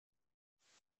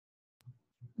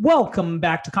Welcome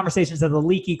back to Conversations of the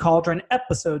Leaky Cauldron,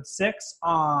 Episode 6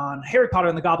 on Harry Potter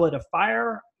and the Goblet of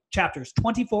Fire, Chapters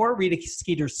 24, Rita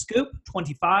Skeeter's Scoop,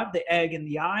 25, The Egg in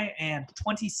the Eye, and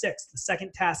 26, The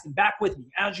Second Task. And back with me,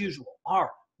 as usual, are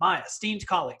my esteemed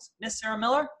colleagues, Miss Sarah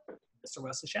Miller, Mr.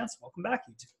 Wesley Shantz. Welcome back,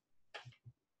 you two.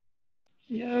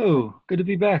 Yo, good to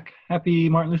be back. Happy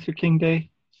Martin Luther King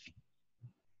Day.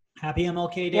 Happy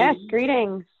MLK Day. Yes,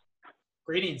 greetings.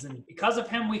 Greetings, and because of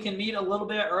him, we can meet a little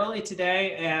bit early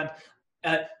today, and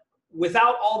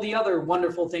without all the other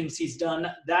wonderful things he's done,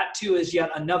 that too is yet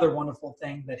another wonderful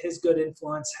thing that his good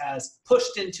influence has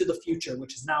pushed into the future,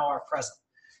 which is now our present.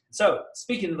 So,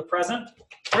 speaking of the present,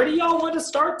 where do y'all want to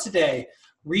start today?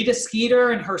 Rita Skeeter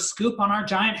and her scoop on our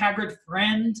giant Hagrid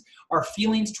friend, our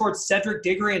feelings towards Cedric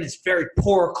Diggory and his very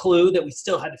poor clue that we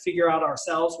still had to figure out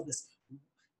ourselves with this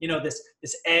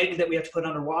this egg that we have to put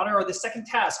underwater, or the second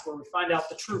task where we find out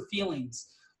the true feelings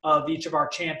of each of our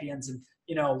champions and,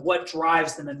 what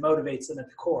drives them and motivates them at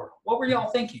the core. What were y'all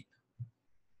thinking?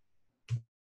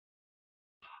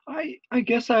 I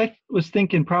guess I was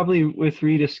thinking probably with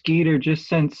Rita Skeeter, just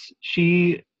since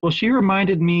she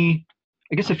reminded me,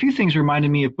 I guess a few things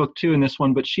reminded me of book 2 in this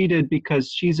one, but she did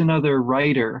because she's another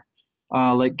writer,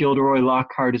 like Gilderoy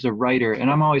Lockhart is a writer,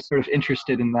 and I'm always sort of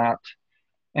interested in that.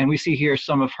 And we see here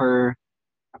some of her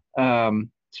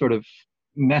sort of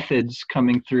methods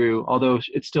coming through, although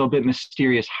it's still a bit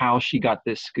mysterious how she got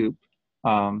this scoop.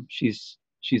 She's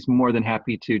more than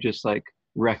happy to just like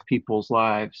wreck people's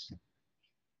lives.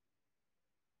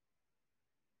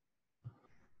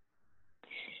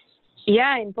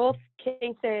 Yeah, in both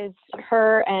cases,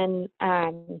 her and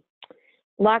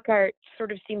Lockhart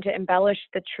sort of seem to embellish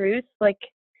the truth. Like,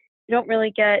 you don't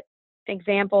really get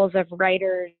examples of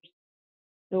writers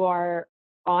who are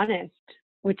honest,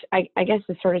 which I guess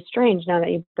is sort of strange now that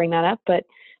you bring that up. But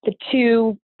the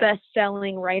two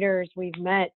best-selling writers we've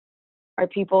met are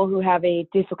people who have a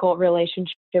difficult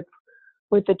relationship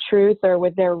with the truth or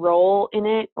with their role in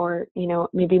it, or,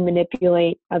 maybe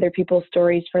manipulate other people's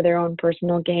stories for their own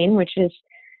personal gain, which is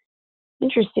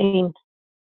interesting.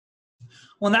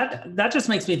 Well, that just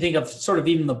makes me think of sort of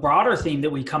even the broader theme that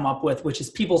we come up with, which is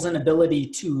people's inability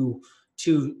to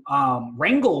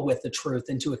wrangle with the truth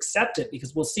and to accept it,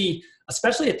 because we'll see,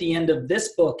 especially at the end of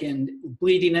this book and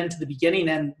bleeding into the beginning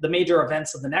and the major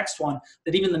events of the next one,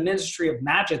 that even the Ministry of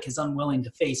Magic is unwilling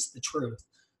to face the truth.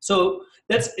 So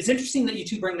it's interesting that you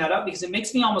two bring that up, because it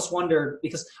makes me almost wonder,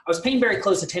 because I was paying very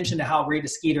close attention to how Rita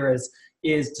Skeeter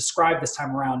is described this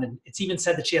time around, and it's even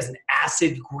said that she has an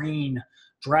acid green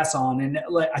dress on, and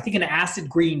I think an acid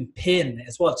green pin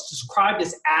as well. It's described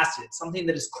as acid, something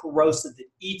that is corrosive, that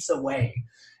eats away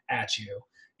at you.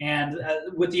 And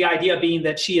with the idea being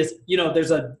that she is, there's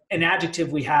an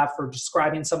adjective we have for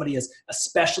describing somebody as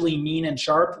especially mean and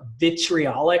sharp,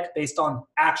 vitriolic, based on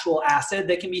actual acid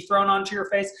that can be thrown onto your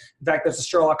face. In fact, there's a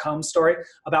Sherlock Holmes story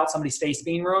about somebody's face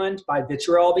being ruined by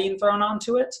vitriol being thrown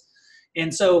onto it.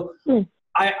 And so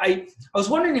I was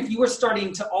wondering if you were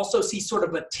starting to also see sort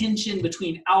of a tension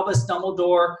between Albus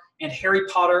Dumbledore and Harry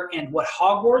Potter and what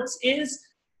Hogwarts is,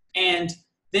 and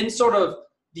then sort of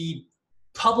the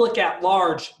public at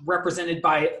large represented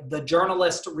by the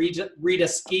journalist Rita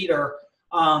Skeeter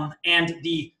and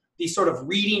the sort of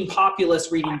reading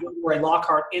populace reading Gilderoy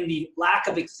Lockhart, and the lack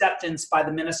of acceptance by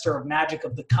the Minister of Magic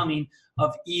of the coming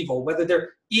of evil, whether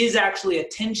there is actually a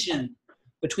tension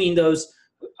between those,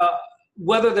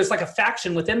 whether there's like a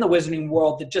faction within the wizarding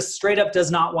world that just straight up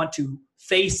does not want to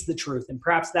face the truth. And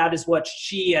perhaps that is what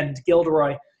she and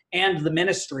Gilderoy and the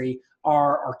ministry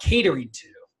are catering to,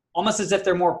 almost as if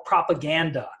they're more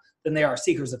propaganda than they are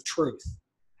seekers of truth.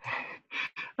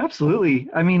 Absolutely.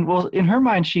 I mean, well, in her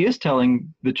mind, she is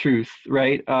telling the truth,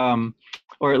 right?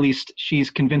 Or at least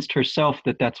she's convinced herself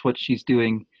that that's what she's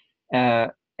doing.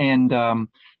 And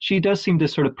she does seem to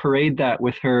sort of parade that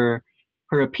with her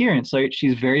appearance. Like,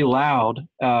 she's very loud.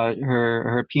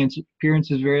 Her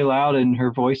appearance is very loud, and her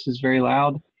voice is very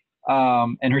loud.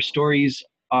 And her stories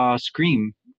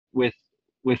scream with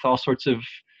all sorts of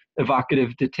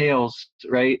evocative details,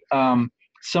 right?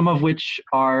 Some of which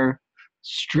are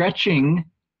stretching,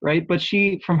 right? But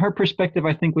she, from her perspective,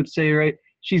 I think would say, right,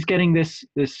 she's getting this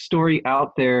story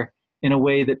out there in a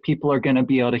way that people are going to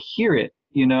be able to hear it,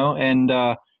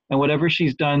 and whatever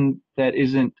she's done that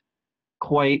isn't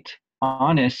quite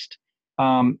honest,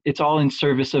 it's all in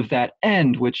service of that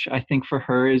end, which I think for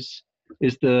her is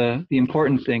the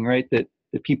important thing, right? That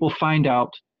people find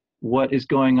out what is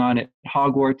going on at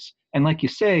Hogwarts. And like you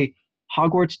say,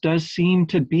 Hogwarts does seem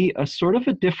to be a sort of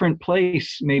a different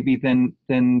place maybe than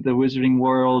the wizarding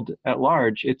world at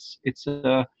large. It's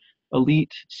a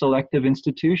elite selective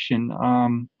institution.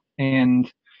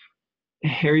 And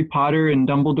Harry Potter and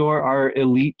Dumbledore are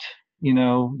elite,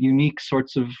 unique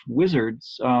sorts of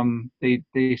wizards.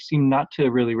 They seem not to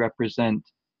really represent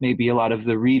maybe a lot of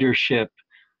the readership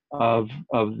of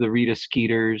the Rita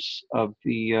Skeeters, of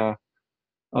the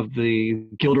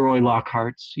Gilderoy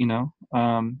Lockharts.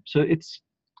 So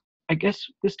I guess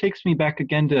this takes me back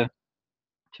again to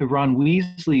Ron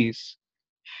Weasley's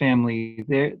family.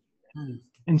 There,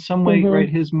 in some way, Mm-hmm. right?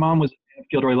 His mom was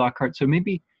Gilderoy Lockhart, so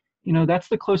maybe that's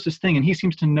the closest thing. And he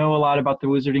seems to know a lot about the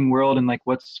wizarding world and like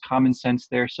what's common sense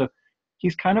there. So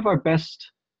he's kind of our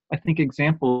best, I think,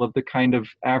 example of the kind of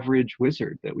average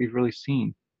wizard that we've really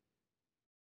seen.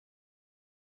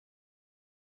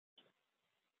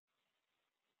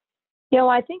 Yeah,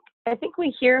 well, I think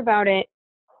we hear about it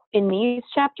in these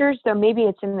chapters, so maybe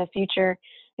it's in the future.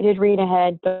 I did read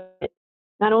ahead, but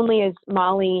not only is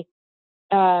Molly,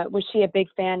 was she a big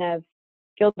fan of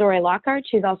Gilderoy Lockhart,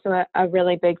 she's also a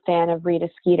really big fan of Rita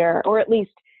Skeeter, or at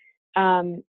least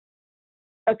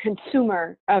a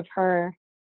consumer of her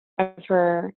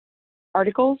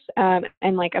articles,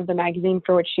 and like of the magazine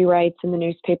for which she writes and the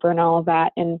newspaper and all of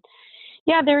that. And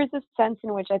yeah, there is a sense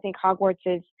in which I think Hogwarts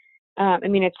is, I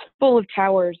mean, it's full of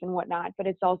towers and whatnot, but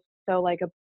it's also like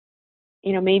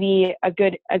maybe a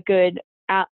good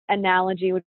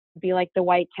analogy would be like the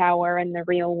White Tower in the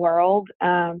real world.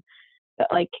 That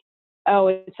like, oh,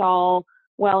 it's all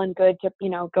well and good to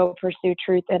go pursue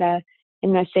truth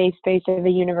in the safe space of a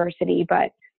university,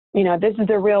 but this is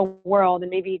the real world,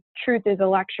 and maybe truth is a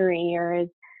luxury, or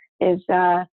is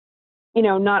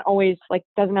not always, like,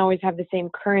 doesn't always have the same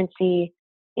currency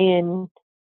in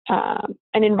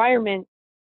an environment,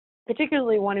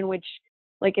 particularly one in which,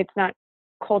 like, it's not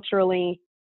culturally,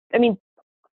 I mean,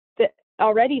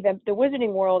 already the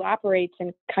wizarding world operates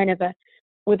in kind of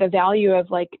with a value of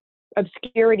like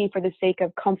obscurity for the sake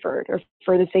of comfort, or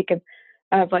for the sake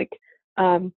of like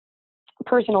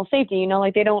personal safety.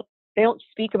 Like they don't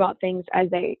speak about things as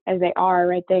they are,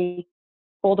 right?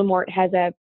 Voldemort has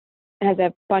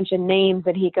a bunch of names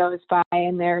that he goes by,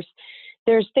 and there's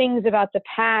things about the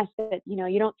past that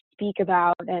you don't speak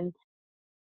about, and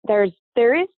there is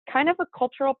kind of a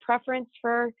cultural preference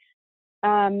for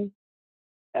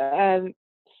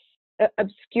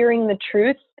obscuring the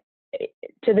truth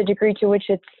to the degree to which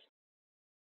it's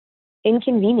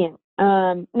inconvenient.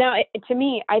 Now, to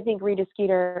me, I think Rita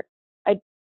Skeeter,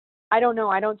 I don't know,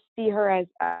 I don't see her as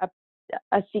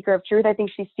a seeker of truth. I think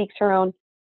she seeks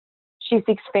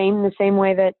fame the same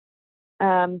way that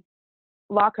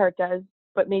Lockhart does,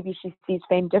 but maybe she sees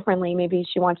fame differently. Maybe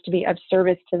she wants to be of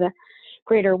service to the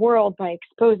greater world by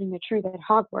exposing the truth at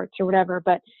Hogwarts or whatever.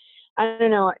 But I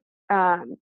don't know,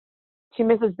 she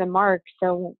misses the mark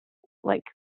so like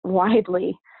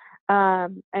widely,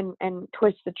 and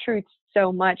twists the truth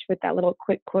so much with that little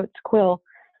quick quotes quill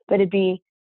that it'd be,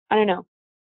 I don't know.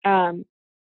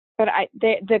 But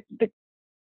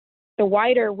the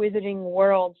wider wizarding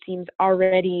world seems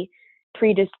already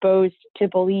predisposed to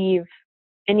believe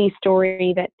any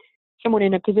story that someone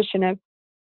in a position of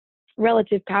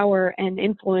relative power and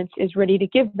influence is ready to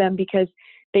give them, because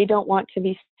they don't want to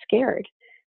be scared.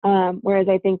 Whereas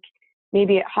I think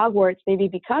maybe at Hogwarts, maybe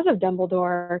because of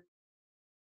Dumbledore,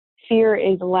 fear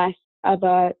is less of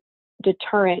a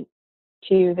deterrent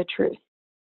to the truth.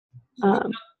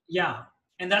 Yeah.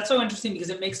 And that's so interesting, because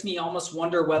it makes me almost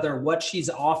wonder whether what she's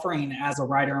offering as a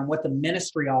writer and what the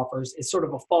ministry offers is sort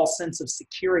of a false sense of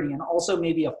security, and also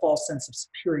maybe a false sense of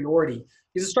superiority.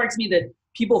 Because it strikes me that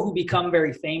people who become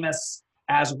very famous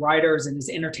as writers and as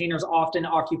entertainers often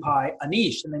occupy a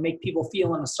niche, and they make people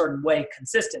feel in a certain way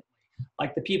consistently.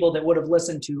 Like the people that would have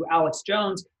listened to Alex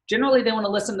Jones, generally they want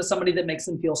to listen to somebody that makes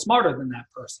them feel smarter than that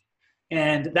person.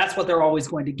 And that's what they're always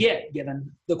going to get, given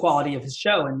the quality of his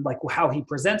show and like how he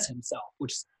presents himself,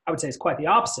 which I would say is quite the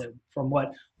opposite from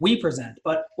what we present.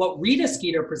 But what Rita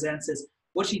Skeeter presents is,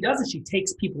 what she does is she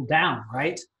takes people down,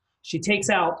 right? She takes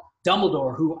out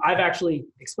Dumbledore, who I've actually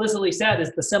explicitly said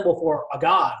is the symbol for a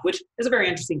god, which is a very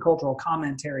interesting cultural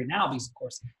commentary now, because of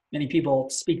course many people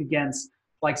speak against,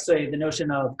 like, say, the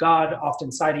notion of God, often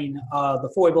citing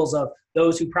the foibles of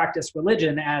those who practice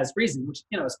religion as reason, which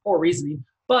is poor reasoning.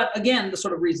 But again, the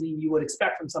sort of reasoning you would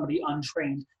expect from somebody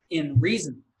untrained in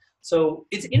reasoning. So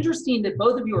it's interesting that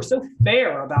both of you are so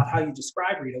fair about how you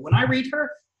describe Rita. When I read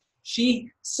her, she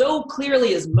so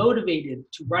clearly is motivated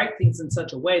to write things in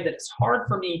such a way that it's hard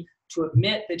for me to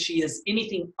admit that she is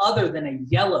anything other than a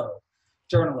yellow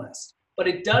journalist. But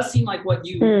it does seem like what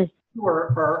you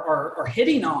are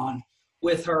hitting on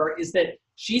with her is that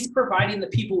she's providing the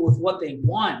people with what they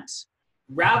want,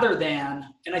 rather than,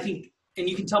 and I think, and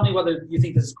you can tell me whether you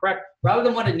think this is correct, rather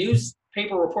than what a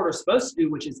newspaper reporter is supposed to do,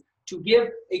 which is to give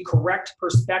a correct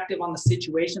perspective on the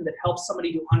situation that helps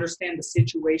somebody to understand the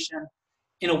situation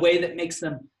in a way that makes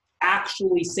them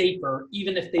actually safer,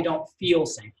 even if they don't feel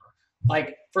safer.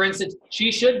 Like, for instance,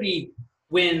 she should be,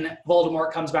 when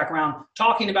Voldemort comes back around,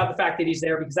 talking about the fact that he's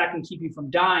there because that can keep you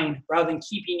from dying rather than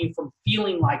keeping you from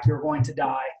feeling like you're going to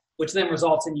die, which then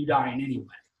results in you dying anyway.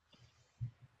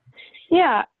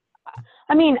 Yeah.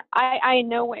 I mean, I in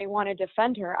no way want to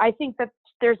defend her. I think that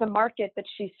there's a market that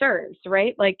she serves,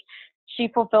 right? Like, she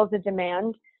fulfills a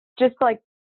demand, just like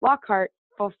Lockhart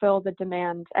fulfilled a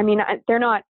demand. I mean, they're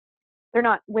not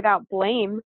without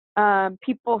blame.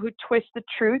 People who twist the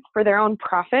truth for their own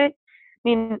profit. I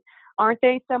mean, aren't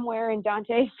they somewhere in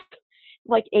Dante's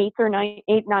like eighth,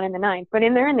 not in the ninth, but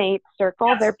they're in the eighth circle.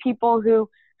 Yes. They're people who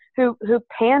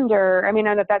pander. I mean,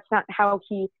 I know that's not how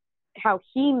he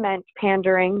meant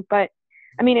pandering, but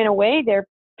I mean, in a way, they're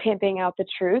pimping out the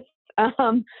truth.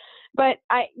 But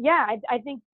I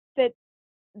think that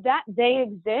they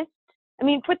exist. I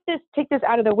mean, take this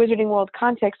out of the Wizarding World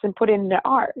context and put it into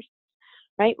ours,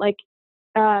 right? Like,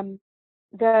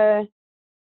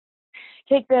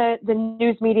 take the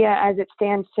news media as it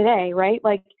stands today, right?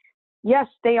 Like, yes,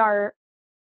 they are,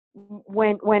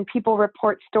 when people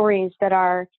report stories that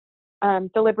are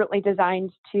deliberately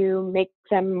designed to make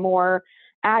them more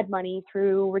ad money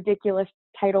through ridiculous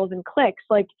titles and clicks,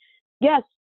 like, yes,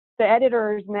 the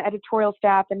editors and the editorial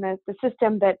staff and the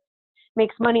system that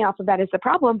makes money off of that is the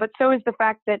problem, but so is the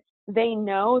fact that they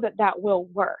know that will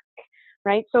work,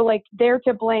 right? So, like, they're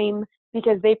to blame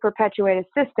because they perpetuate a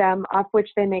system off which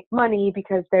they make money,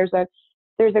 because there's a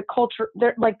culture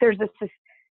there, like there's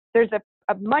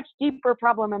a much deeper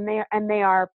problem, and they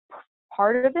are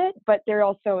part of it, but they're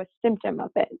also a symptom of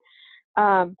it.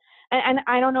 And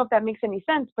I don't know if that makes any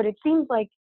sense, but it seems like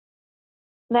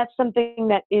that's something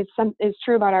that is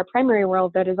true about our primary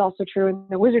world that is also true in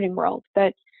the Wizarding world.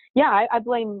 That, yeah, I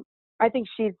think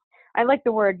I like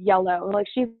the word yellow. Like,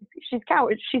 she's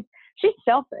coward. She's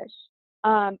selfish.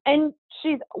 And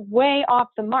she's way off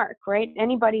the mark, right?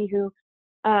 Anybody who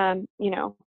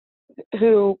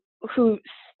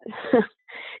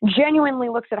genuinely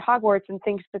looks at Hogwarts and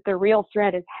thinks that the real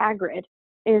threat is Hagrid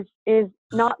is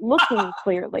not looking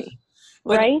clearly,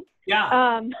 right?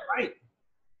 Yeah, right.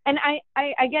 And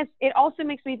I guess it also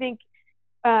makes me think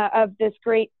of this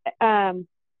great kind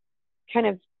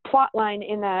of plot line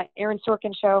in the Aaron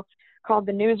Sorkin show called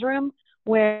The Newsroom,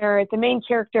 where the main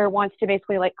character wants to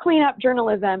basically like clean up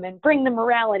journalism and bring the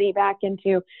morality back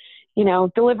into,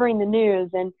 delivering the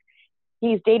news. And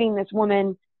he's dating this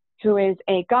woman who is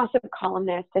a gossip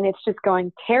columnist, and it's just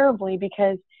going terribly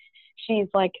because she's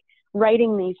like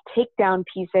writing these takedown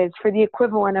pieces for the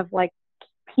equivalent of like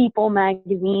People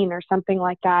magazine or something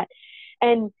like that.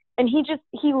 And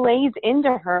he lays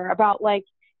into her about like,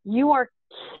 you are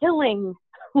killing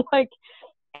like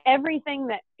everything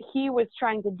that he was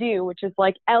trying to do, which is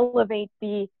like elevate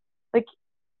the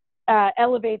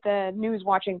news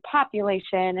watching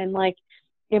population, and like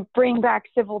bring back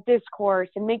civil discourse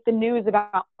and make the news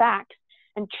about facts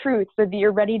and truth so that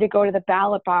you're ready to go to the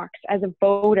ballot box as a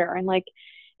voter, and like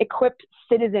equip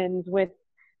citizens with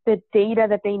the data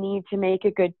that they need to make a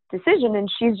good decision. And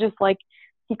she's just like,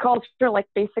 he calls her like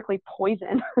basically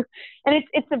poison. And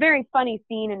it's a very funny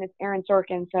scene, and it's Aaron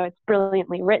Sorkin, so it's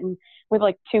brilliantly written with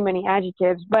like too many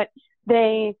adjectives. But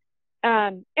they,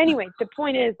 anyway, the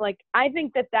point is, like, I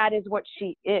think that is what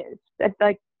she is.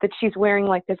 That she's wearing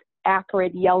like this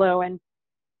acrid yellow and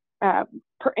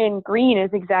green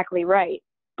is exactly right.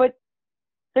 But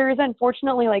there is,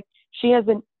 unfortunately, like, she has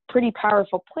a pretty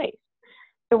powerful place.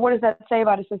 So what does that say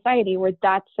about a society where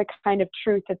that's the kind of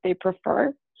truth that they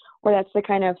prefer, or that's the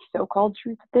kind of so-called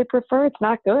truth that they prefer? It's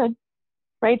not good,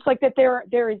 right? It's like that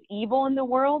there is evil in the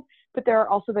world, but there are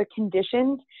also the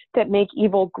conditions that make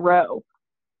evil grow.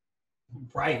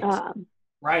 Right.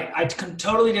 Right. I can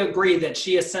totally agree that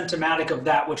she is symptomatic of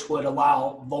that which would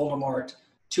allow Voldemort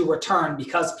to return,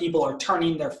 because people are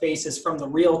turning their faces from the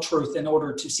real truth in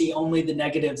order to see only the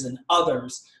negatives in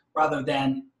others rather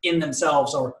than in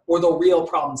themselves or the real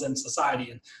problems in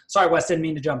society. And sorry, Wes, didn't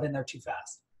mean to jump in there too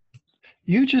fast.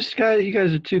 You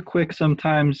guys are too quick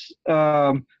sometimes.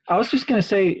 I was just going to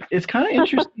say, it's kind of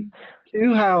interesting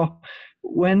too how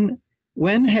when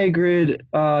Hagrid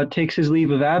takes his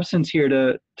leave of absence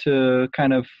here to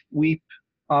kind of weep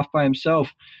off by himself,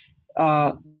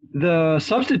 the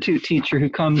substitute teacher who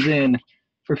comes in,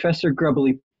 Professor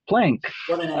Grubbly Plank,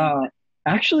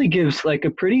 actually gives like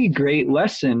a pretty great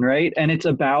lesson, right? And it's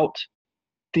about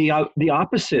the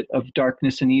opposite of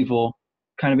darkness and evil.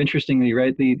 Kind of interestingly,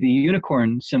 right? The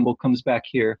unicorn symbol comes back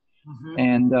here,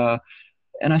 and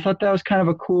I thought that was kind of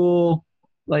a cool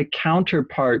like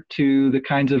counterpart to the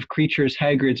kinds of creatures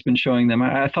Hagrid's been showing them.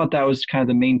 I thought that was kind of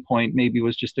the main point, maybe,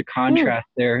 was just a contrast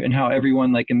there, and how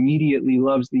everyone like immediately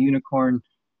loves the unicorn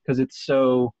because it's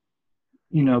so,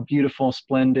 beautiful,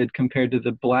 splendid compared to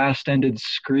the blast-ended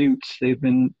scroots they've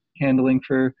been handling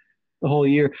for the whole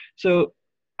year. So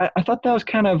I thought that was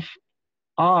kind of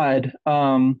odd,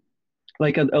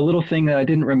 like a little thing that I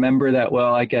didn't remember that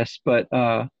well, I guess, but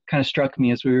kind of struck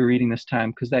me as we were reading this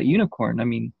time, because that unicorn, I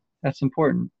mean, that's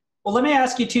important. Well, let me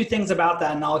ask you two things about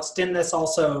that, and I'll extend this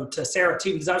also to Sarah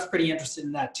too, because I was pretty interested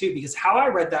in that too, because how I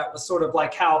read that was sort of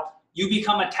like how you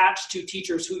become attached to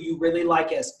teachers who you really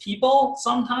like as people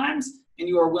sometimes, and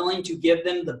you are willing to give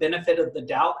them the benefit of the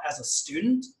doubt as a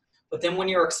student. But then when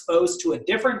you're exposed to a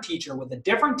different teacher with a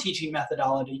different teaching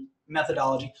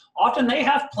methodology, often they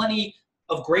have plenty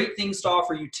of great things to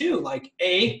offer you too, like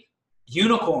A,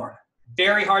 unicorn,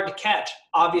 very hard to catch,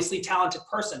 obviously talented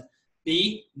person.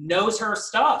 B, knows her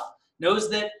stuff, knows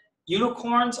that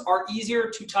unicorns are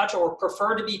easier to touch or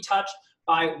prefer to be touched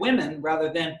by women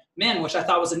rather than men, which I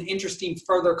thought was an interesting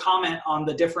further comment on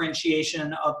the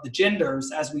differentiation of the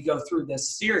genders as we go through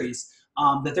this series,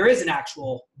 that there is an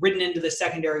actual written into the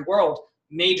secondary world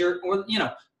major, or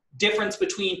difference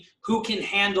between who can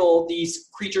handle these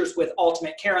creatures with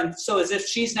ultimate care. And so as if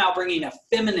she's now bringing a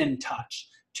feminine touch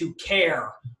to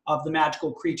care of the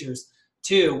magical creatures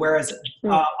too, whereas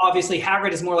obviously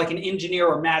Hagrid is more like an engineer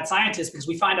or mad scientist, because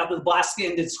we find out that the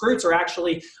blast-ended scroots are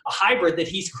actually a hybrid that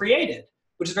he's created,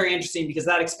 which is very interesting because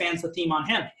that expands the theme on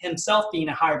himself being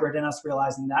a hybrid and us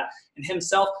realizing that, and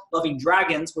himself loving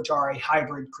dragons, which are a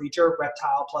hybrid creature,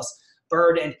 reptile plus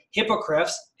bird, and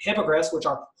hippogriffs, which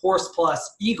are horse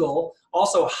plus eagle,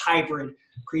 also a hybrid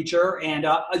creature. And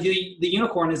the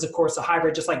unicorn is, of course, a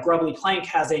hybrid, just like Grubbly Plank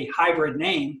has a hybrid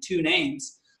name, two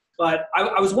names. But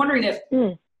I was wondering if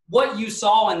what you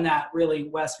saw in that really,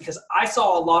 Wes, because I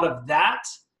saw a lot of that,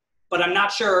 but I'm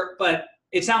not sure. But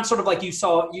it sounds sort of like you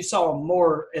saw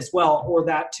more as well, or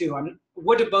that too.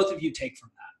 What did both of you take from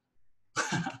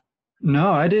that?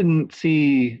 No, I didn't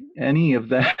see any of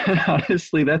that.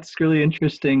 Honestly, that's really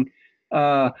interesting.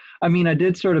 I mean, I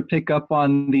did sort of pick up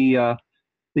on the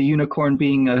unicorn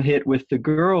being a hit with the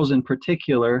girls in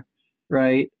particular,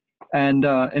 right? And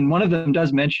one of them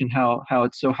does mention how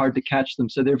it's so hard to catch them.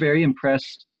 So they're very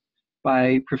impressed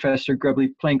by Professor Grubbly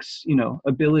Plank's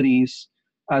abilities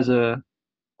as a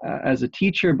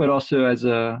teacher, but also as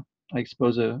I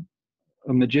suppose a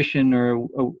magician or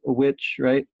a witch,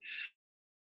 right?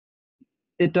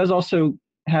 It does also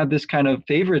have this kind of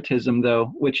favoritism,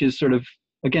 though, which is sort of,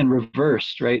 again,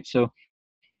 reversed, right? So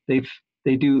they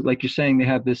do, like you're saying, they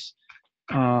have this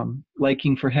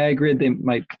liking for Hagrid. They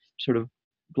might sort of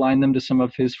blind them to some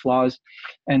of his flaws,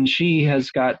 and she has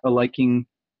got a liking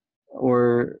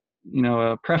or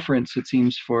a preference, it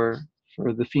seems, for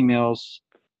the female's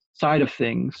side of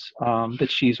things, that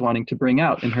she's wanting to bring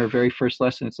out in her very first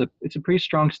lesson. It's a pretty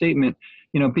strong statement.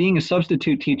 Being a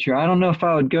substitute teacher, I don't know if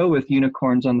I would go with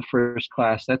unicorns on the first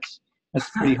class. That's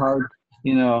pretty hard,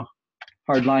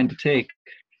 hard line to take.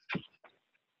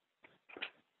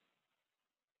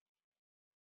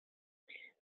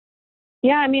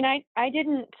 Yeah, I mean, I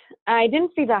didn't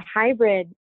see the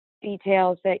hybrid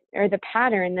details or the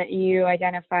pattern that you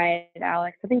identified,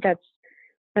 Alex. I think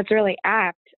that's really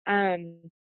apt.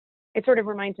 It sort of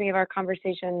reminds me of our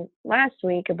conversation last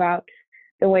week about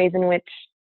the ways in which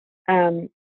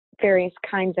various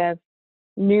kinds of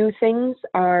new things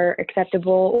are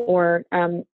acceptable, or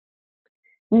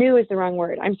new is the wrong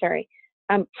word. I'm sorry.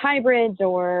 Hybrids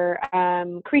or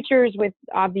creatures with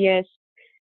obvious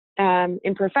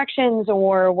imperfections,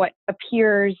 or what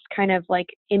appears kind of like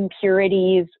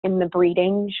impurities in the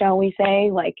breeding, shall we say,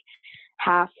 like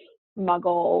half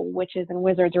muggle witches and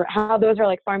wizards, or how those are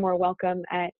like far more welcome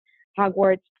at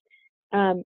Hogwarts,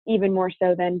 even more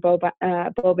so than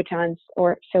Beauxbatons,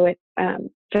 or so it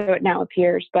now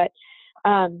appears. But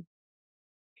I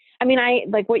mean, I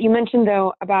like what you mentioned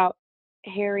though about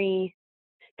Harry,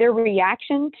 their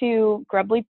reaction to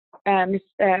Grubbly,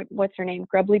 what's her name?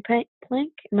 Grubbly Plank?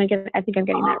 I think I'm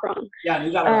getting that wrong. Yeah,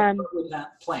 you got it with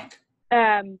that Plank.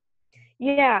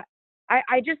 Yeah,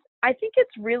 I think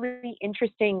it's really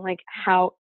interesting, like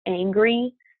how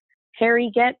angry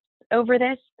Harry gets over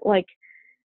this. Like,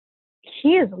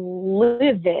 he is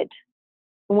livid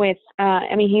with,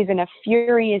 I mean, he's in a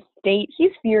furious state.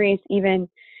 He's furious even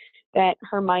that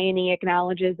Hermione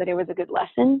acknowledges that it was a good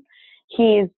lesson.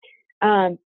 He's,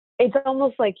 it's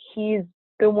almost like he's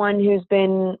the one who's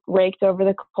been raked over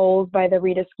the coals by the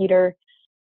Rita Skeeter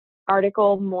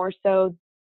article more so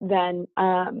than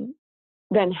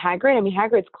Hagrid. I mean,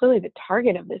 Hagrid's clearly the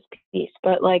target of this piece,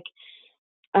 but like,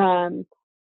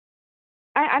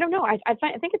 I don't know. I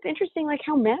think it's interesting, like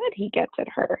how mad he gets at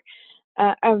her,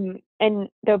 and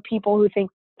the people who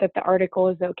think that the article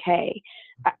is okay.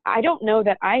 I don't know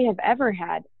that I have ever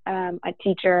had a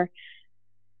teacher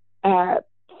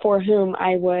for whom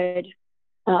I would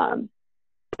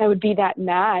be that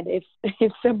mad if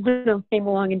someone else came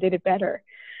along and did it better.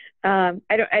 I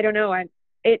don't know.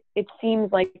 It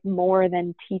seems like more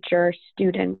than teacher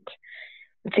student.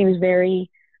 It seems very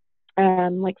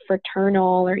like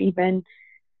fraternal or even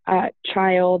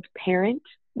child parent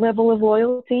level of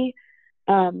loyalty.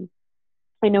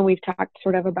 I know we've talked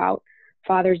sort of about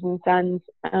fathers and sons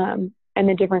and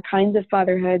the different kinds of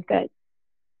fatherhood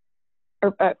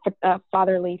or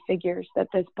fatherly figures that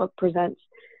this book presents.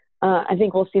 I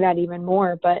think we'll see that even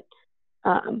more. But,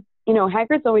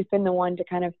 Hagrid's always been the one to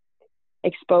kind of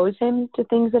expose him to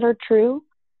things that are true,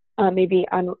 maybe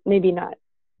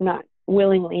not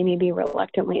willingly, maybe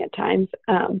reluctantly at times.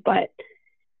 But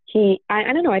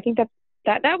I don't know. I think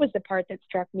that was the part that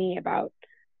struck me about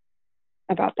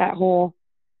that whole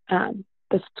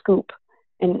the scoop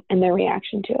and their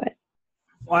reaction to it.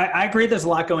 Well, I agree there's a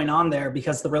lot going on there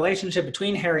because the relationship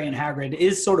between Harry and Hagrid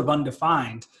is sort of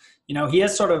undefined. He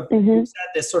has sort of said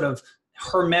this sort of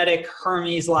hermetic,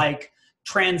 Hermes-like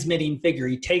transmitting figure.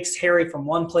 He takes Harry from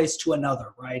one place to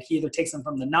another, right? He either takes him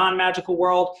from the non-magical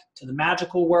world to the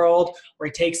magical world, or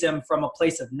he takes him from a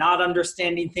place of not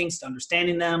understanding things to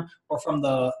understanding them, or from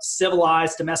the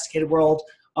civilized, domesticated world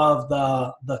of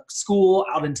the school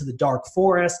out into the dark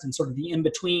forest and sort of the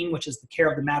in-between, which is the care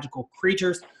of the magical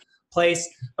creatures place.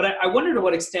 But I wonder to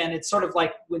what extent it's sort of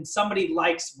like when somebody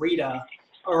likes Rita,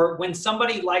 or when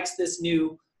somebody likes this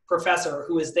new professor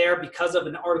who is there because of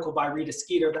an article by Rita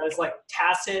Skeeter that is like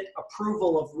tacit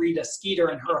approval of Rita Skeeter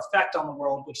and her effect on the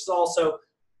world, which is also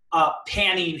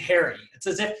panning Harry. It's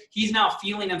as if he's now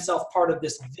feeling himself part of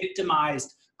this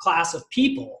victimized class of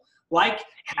people like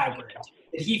Hagrid,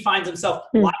 that he finds himself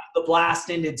like the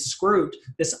blast-ended Scroot,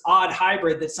 this odd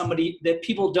hybrid that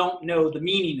people don't know the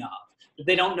meaning of, that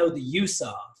they don't know the use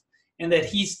of, and that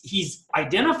he's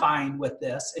identifying with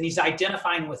this, and he's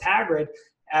identifying with Hagrid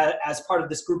as part of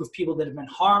this group of people that have been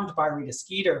harmed by Rita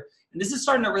Skeeter. And this is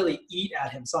starting to really eat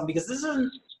at him some, because this isn't,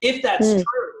 if that's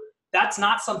true, that's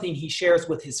not something he shares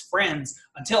with his friends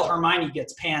until Hermione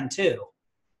gets panned too.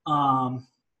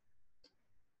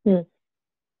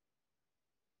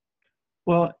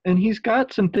 Well, and he's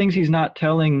got some things he's not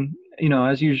telling,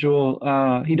 as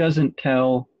usual. He doesn't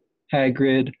tell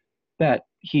Hagrid that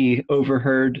he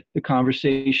overheard the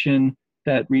conversation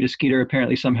that Rita Skeeter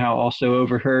apparently somehow also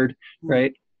overheard,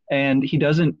 right? And he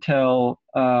doesn't tell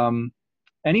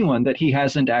anyone that he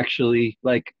hasn't actually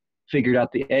figured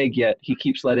out the egg yet. He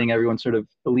keeps letting everyone sort of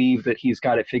believe that he's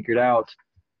got it figured out,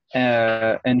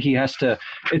 and he has to.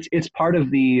 It's part of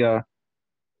the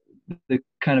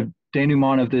kind of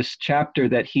denouement of this chapter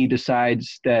that he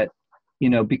decides that,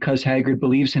 because Hagrid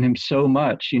believes in him so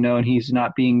much, and he's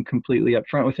not being completely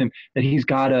upfront with him, that he's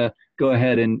got to go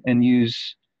ahead and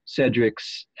use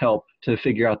Cedric's help to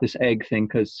figure out this egg thing,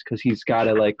 because he's got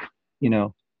to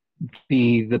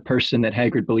be the person that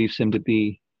Hagrid believes him to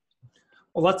be.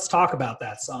 Well, let's talk about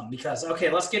that some, because,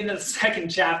 let's get into the second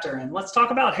chapter, and let's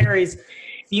talk about Harry's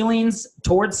feelings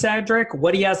towards Cedric,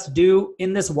 what he has to do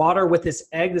in this water with this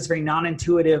egg, this very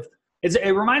non-intuitive.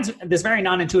 It reminds this very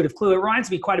non-intuitive clue. It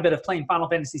reminds me quite a bit of playing Final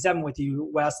Fantasy VII with you,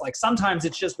 Wes. Sometimes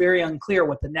it's just very unclear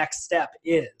what the next step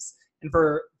is. And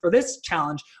for this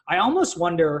challenge, I almost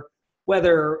wonder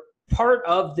whether part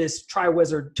of this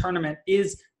Triwizard tournament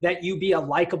is that you be a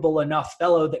likable enough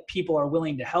fellow that people are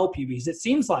willing to help you, because it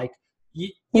seems like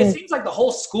the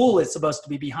whole school is supposed to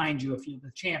be behind you if you're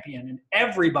the champion, and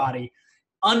everybody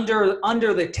under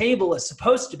the table is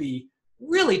supposed to be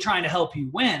really trying to help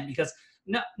you win, because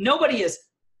nobody is,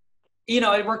 it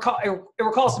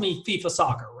recalls to me FIFA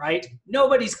soccer, right?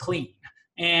 Nobody's clean,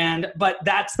 but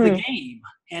that's the game.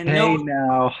 And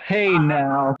hey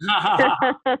now.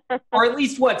 Or at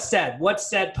least what's said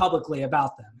publicly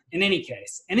about them. In any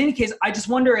case, I just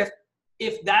wonder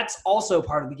if that's also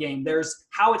part of the game. There's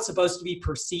how it's supposed to be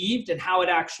perceived and how it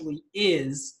actually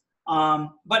is.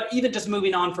 But even just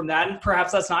moving on from that, and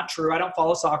perhaps that's not true. I don't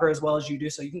follow soccer as well as you do,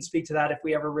 so you can speak to that if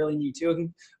we ever really need to.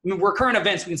 We're current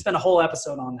events. We can spend a whole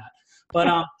episode on that.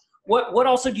 But what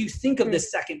also do you think of this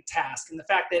second task, and the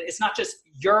fact that it's not just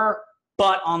your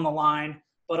butt on the line,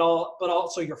 but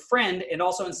also your friend, and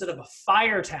also instead of a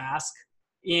fire task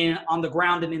on the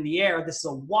ground and in the air, this is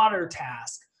a water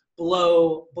task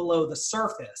below the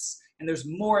surface, and there's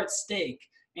more at stake.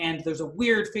 And there's a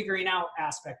weird figuring out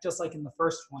aspect, just like in the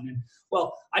first one. And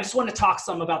well, I just want to talk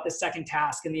some about this second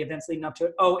task and the events leading up to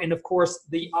it. Oh, and of course,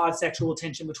 the odd sexual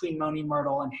tension between Moaning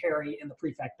Myrtle and Harry in the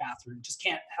prefect bathroom. Just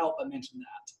can't help but mention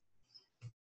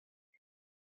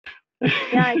that.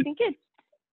 Yeah, I think it's,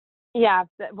 yeah,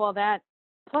 well, that,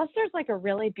 plus there's like a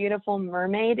really beautiful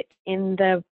mermaid in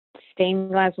the stained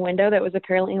glass window that was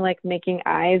apparently like making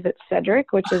eyes at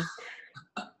Cedric, which is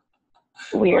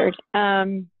weird.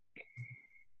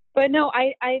 But no,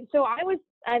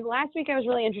 last week I was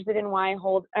really interested in why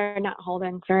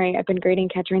I've been grading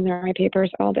Catcher in the Rye papers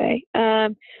all day.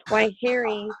 Why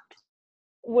Harry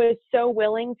was so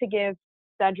willing to give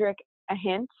Cedric a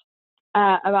hint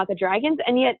about the dragons,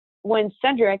 and yet when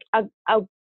Cedric, a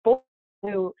boy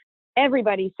who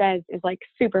everybody says is like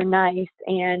super nice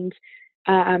and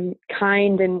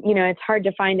kind, and you know it's hard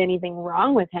to find anything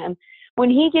wrong with him, when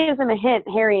he gives him a hint,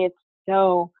 Harry is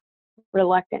so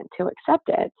reluctant to accept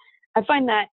it. I find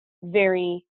that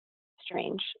very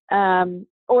strange,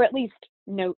 or at least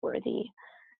noteworthy.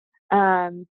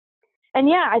 And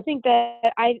yeah, I think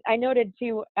that I noted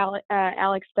too,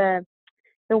 Alex, the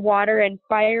water and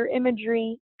fire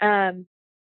imagery, fire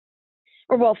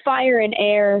and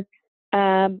air,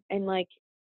 and like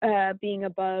being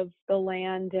above the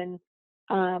land and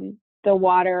the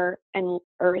water and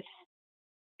earth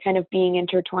kind of being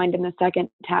intertwined in the second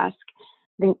task.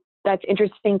 I think that's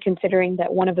interesting, considering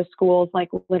that one of the schools like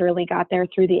literally got there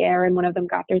through the air and one of them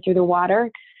got there through the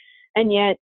water. And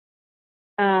yet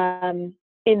in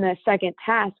the second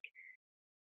task,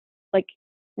 like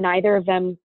neither of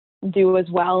them do as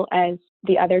well as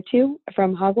the other two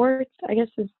from Hogwarts, I guess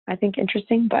is, I think,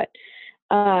 interesting. But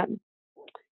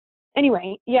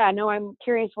anyway, yeah, no, I'm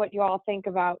curious what you all think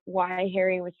about why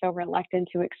Harry was so reluctant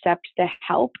to accept the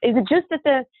help. Is it just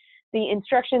that the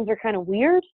instructions are kind of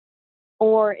weird?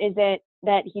 Or is it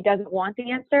that he doesn't want the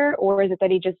answer? Or is it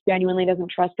that he just genuinely doesn't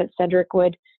trust that Cedric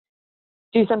would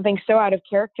do something so out of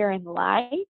character and lie?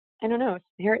 I don't know.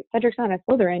 Cedric's not a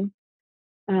Slytherin.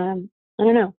 I don't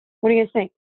know. What do you guys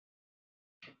think?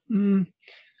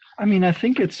 I mean, I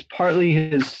think it's partly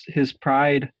his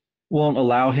pride won't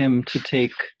allow him to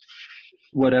take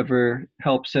whatever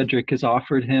help Cedric has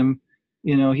offered him.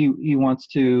 You know, he wants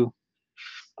to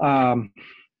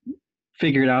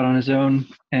figure it out on his own,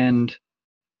 and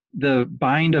the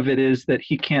bind of it is that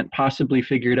he can't possibly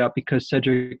figure it out because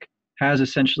Cedric has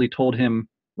essentially told him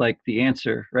like the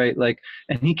answer, right? Like,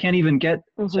 and he can't even get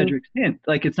Cedric's hint.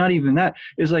 Like, it's not even that.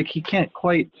 It's like he can't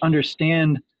quite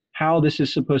understand how this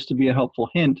is supposed to be a helpful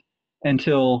hint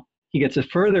until he gets a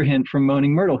further hint from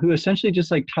Moaning Myrtle, who essentially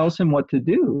just like tells him what to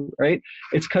do, right?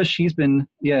 It's because she's been,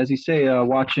 as you say,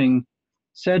 watching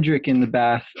Cedric in the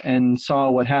bath and saw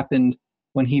what happened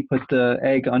when he put the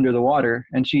egg under the water,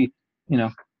 and she,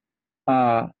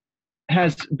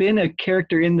 has been a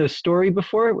character in the story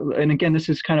before. And again, this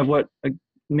is kind of what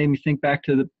made me think back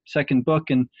to the second book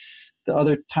and the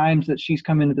other times that she's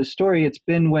come into the story. It's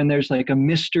been when there's like a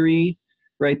mystery,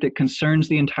 right, that concerns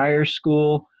the entire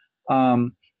school,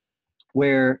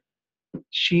 where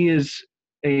she is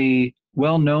a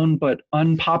well-known but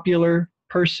unpopular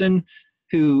person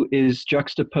who is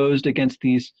juxtaposed against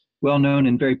these well-known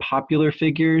and very popular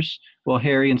figures. Well,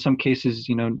 Harry, in some cases,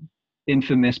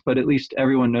 infamous, but at least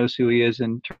everyone knows who he is,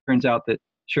 and turns out that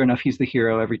sure enough he's the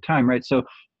hero every time, right? So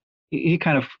he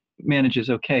kind of manages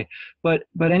okay, but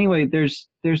anyway, there's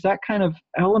that kind of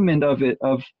element of it,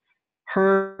 of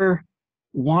her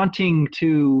wanting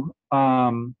to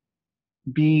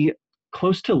be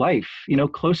close to life,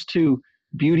 close to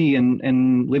beauty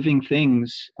and living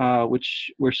things,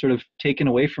 which were sort of taken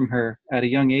away from her at a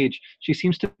young age. She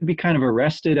seems to be kind of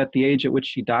arrested at the age at which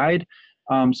she died.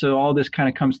 So all this kind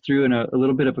of comes through in a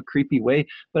little bit of a creepy way.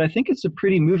 But I think it's a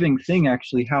pretty moving thing,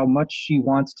 actually, how much she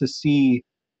wants to see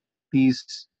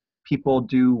these people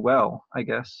do well, I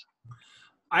guess.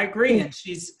 I agree. And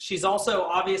she's also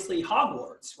obviously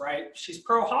Hogwarts, right? She's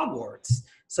pro Hogwarts.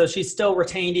 So she's still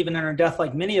retained, even in her death,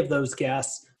 like many of those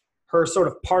guests, her sort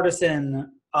of partisan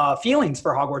feelings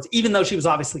for Hogwarts, even though she was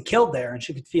obviously killed there and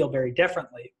she could feel very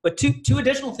differently. But two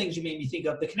additional things you made me think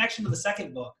of: the connection to the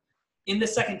second book. In the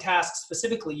second task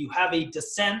specifically, you have a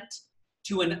descent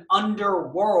to an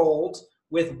underworld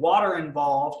with water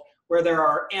involved, where there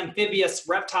are amphibious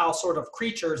reptile sort of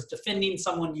creatures defending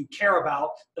someone you care about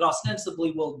that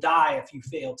ostensibly will die if you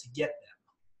fail to get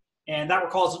them. And that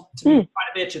recalls to me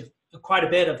quite a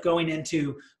bit of going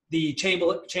into the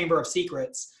Chamber of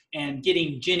Secrets and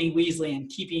getting Ginny Weasley and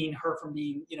keeping her from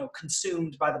being,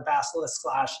 consumed by the basilisk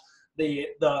 / the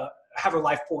have her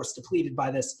life force depleted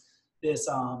by this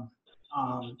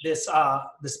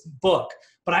this book.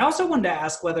 But I also wanted to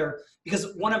ask whether,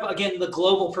 because one of, again, the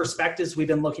global perspectives we've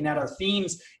been looking at, our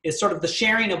themes, is sort of the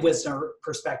sharing of wisdom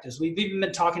perspectives. We've even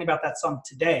been talking about that some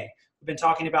today. We've been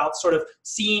talking about sort of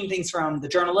seeing things from the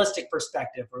journalistic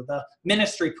perspective, or the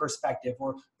ministry perspective,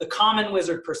 or the common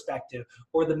wizard perspective,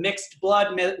 or the mixed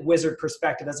blood wizard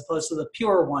perspective as opposed to the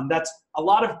pure one. That's a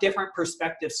lot of different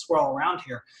perspectives swirl around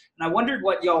here. And I wondered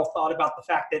what y'all thought about the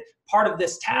fact that part of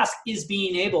this task is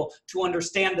being able to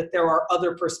understand that there are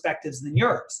other perspectives than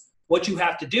yours. What you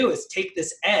have to do is take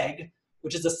this egg,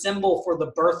 which is a symbol for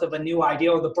the birth of a new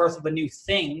idea or the birth of a new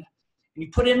thing, and you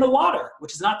put it in the water,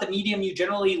 which is not the medium you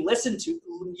generally listen to.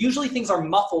 Usually things are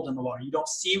muffled in the water. You don't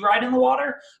see right in the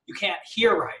water. You can't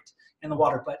hear right in the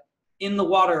water. But in the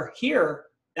water here,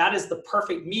 that is the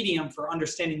perfect medium for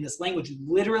understanding this language. You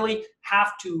literally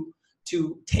have to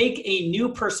take a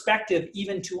new perspective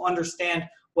even to understand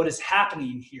what is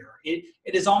happening here. It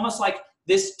is almost like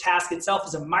this task itself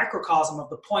is a microcosm of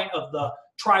the point of the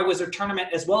Tri-Wizard Tournament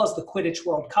as well as the Quidditch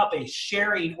World Cup, a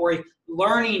sharing or a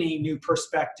learning a new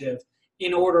perspective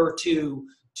in order to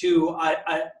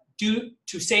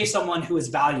save someone who is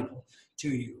valuable to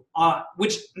you,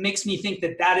 which makes me think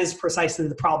that that is precisely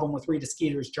the problem with Rita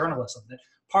Skeeter's journalism. That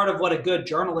part of what a good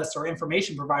journalist or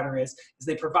information provider is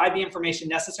they provide the information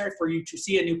necessary for you to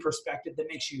see a new perspective that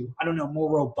makes you, I don't know,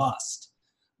 more robust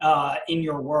in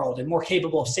your world and more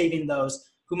capable of saving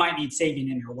those who might need saving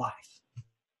in your life.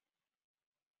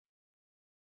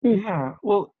 Yeah,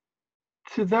 well,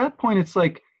 to that point, it's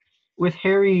like with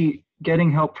Harry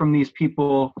getting help from these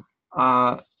people,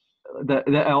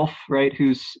 the elf, right,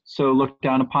 who's so looked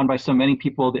down upon by so many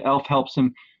people, the elf helps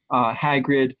him.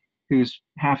 Hagrid, who's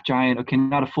half giant, okay,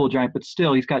 not a full giant, but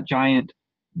still he's got giant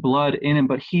blood in him,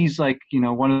 but he's like,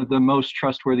 one of the most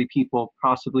trustworthy people,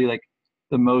 possibly like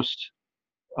the most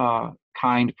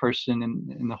kind person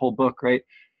in the whole book, right?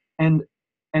 And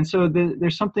so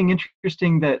there's something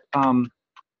interesting that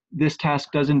this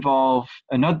task does involve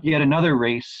yet another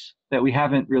race that we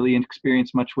haven't really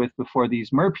experienced much with before,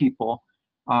 these mer people,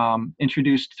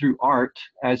 introduced through art,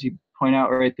 as you point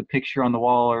out, right, the picture on the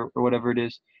wall or whatever it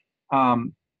is.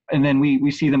 And then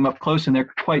we see them up close, and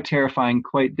they're quite terrifying,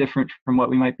 quite different from what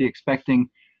we might be expecting,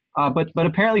 but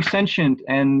apparently sentient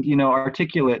and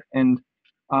articulate, and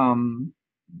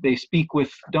they speak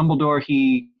with Dumbledore.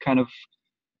 He kind of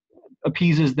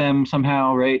appeases them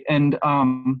somehow, right? And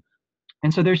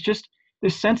so there's just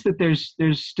this sense that there's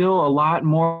still a lot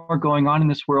more going on in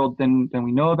this world than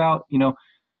we know about.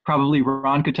 Probably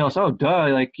Ron could tell us, oh, duh,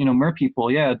 like, mer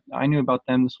people. Yeah, I knew about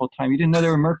them this whole time. You didn't know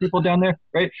there were mer people down there,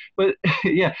 right? But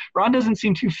yeah, Ron doesn't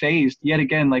seem too phased yet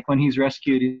again. Like when he's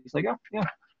rescued, he's like, oh, yeah.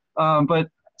 But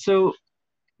so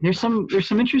there's some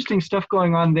interesting stuff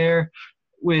going on there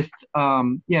with,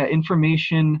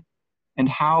 information and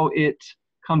how it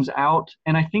comes out.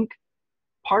 And I think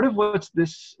part of what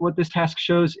this task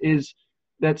shows is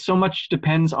that so much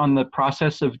depends on the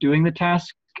process of doing the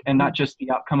task and not just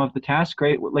the outcome of the task,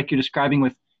 right? Like you're describing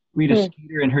with Rita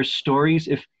Skeeter and her stories.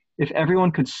 If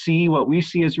everyone could see what we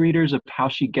see as readers of how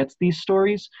she gets these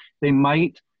stories, they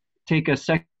might take a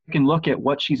second look at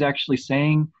what she's actually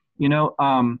saying.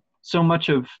 So much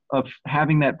of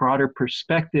having that broader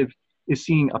perspective is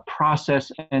seeing a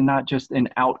process and not just an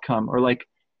outcome, or like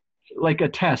a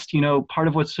test. Part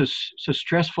of what's so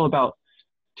stressful about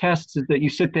tests is that you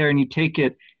sit there and you take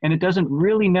it, and it doesn't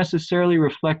really necessarily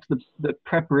reflect the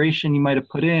preparation you might have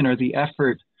put in or the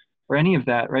effort or any of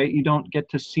that, right? You don't get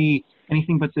to see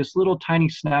anything but this little tiny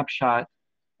snapshot,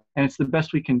 and it's the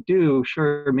best we can do,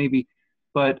 sure, maybe,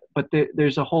 but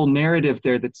there's a whole narrative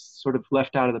there that's sort of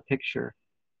left out of the picture.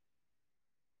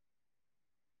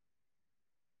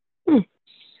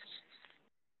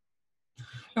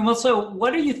 And well, so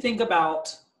what do you think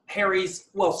about Harry's,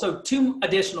 so two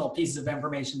additional pieces of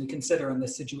information to consider in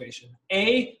this situation.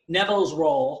 A, Neville's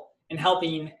role in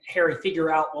helping Harry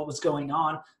figure out what was going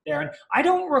on there. And I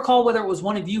don't recall whether it was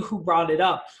one of you who brought it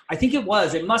up. I think it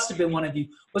must have been one of you.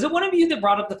 Was it one of you that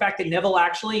brought up the fact that Neville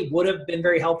actually would have been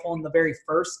very helpful in the very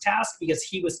first task because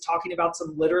he was talking about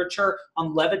some literature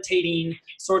on levitating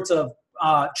sorts of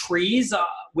trees,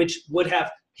 which would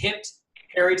have hipped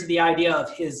Harry to the idea of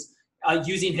his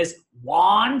using his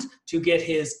wand to get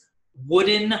his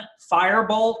wooden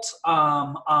firebolt.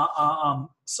 I'm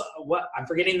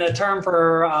forgetting the term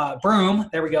for broom.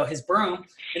 There we go, his broom.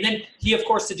 And then he, of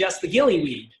course, suggests the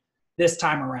gillyweed this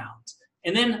time around.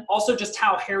 And then also just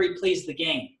how Harry plays the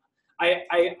game.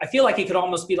 I feel like it could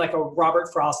almost be like a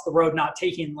Robert Frost, The Road Not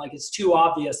Taken, like it's too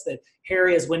obvious that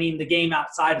Harry is winning the game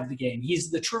outside of the game.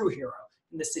 He's the true hero.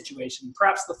 in this situation.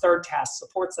 Perhaps the third task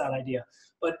supports that idea.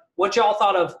 But what y'all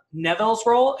thought of Neville's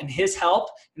role and his help,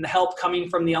 and the help coming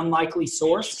from the unlikely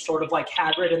source, sort of like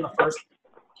Hagrid in the first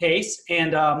case,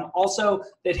 and also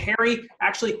that Harry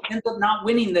actually ends up not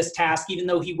winning this task, even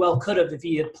though he well could have if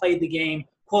he had played the game,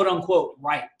 quote unquote,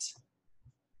 right.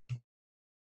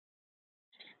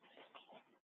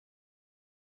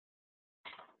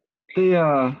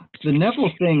 The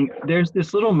Neville thing, there's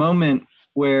this little moment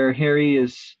where Harry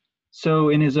is so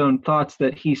in his own thoughts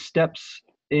that he steps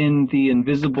in the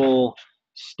invisible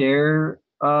stair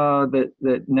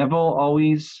that Neville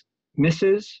always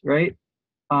misses, right?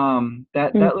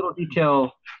 That little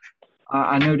detail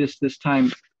I noticed this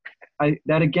time.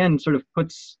 That again sort of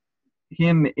puts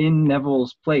him in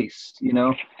Neville's place, you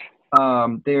know.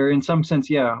 They're in some sense,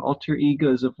 alter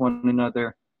egos of one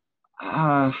another.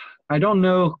 I don't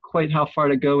know quite how far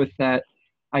to go with that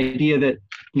idea that,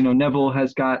 you know, Neville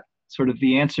has got sort of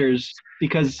the answers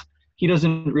because he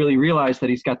doesn't really realize that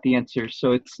he's got the answers.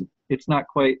 So it's not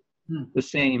quite the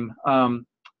same.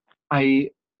 I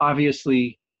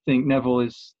obviously think Neville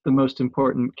is the most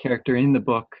important character in the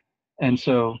book. And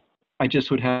so I just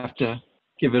would have to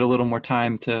give it a little more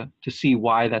time to see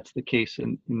why that's the case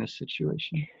in this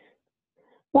situation.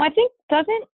 Well, I think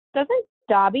doesn't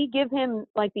Dobby give him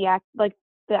like the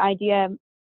idea?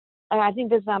 I think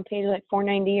this is on page like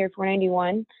 490 or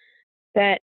 491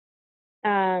 that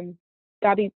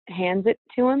Dobby hands it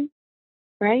to him,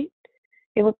 right?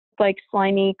 It looks like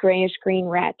slimy grayish green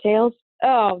rat tails.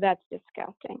 Oh, that's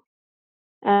disgusting.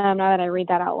 Now that I read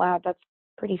that out loud, that's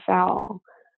pretty foul.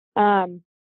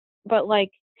 But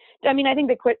like, I mean, I think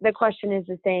the question is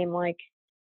the same, like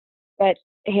that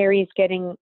Harry's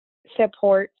getting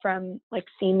support from like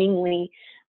seemingly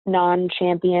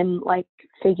non-champion like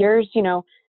figures. You know,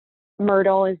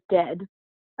 Myrtle is dead.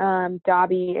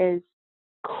 Dobby is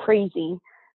crazy.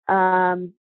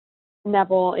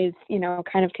 Neville is, you know,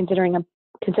 kind of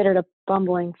considered a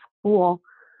bumbling fool.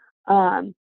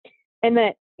 And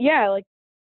that,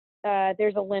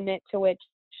 there's a limit to which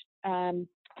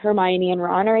Hermione and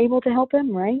Ron are able to help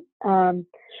him, right? I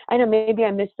know maybe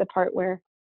I missed the part where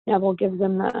Neville gives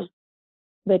them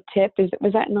the tip.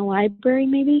 Was that in the library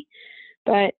maybe?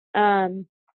 But I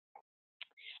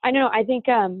don't know. I think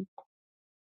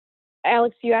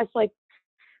Alex, you asked like,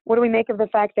 what do we make of the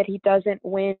fact that he doesn't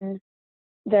win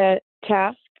the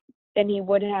task than he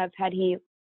would have had he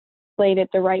played it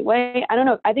the right way? I don't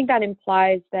know. I think that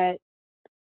implies that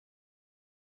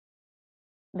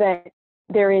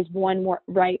there is one more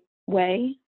right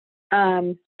way.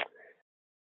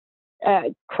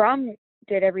 Crumb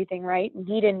did everything right, and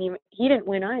he didn't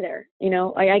win either. You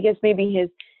know, like I guess maybe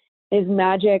his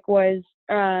magic was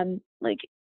like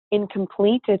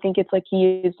incomplete. I think it's like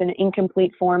he used an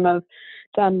incomplete form of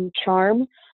some charm,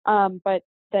 but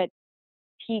that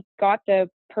he got the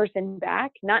person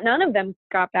back. None of them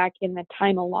got back in the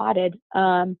time allotted,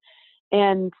 and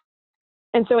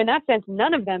so in that sense,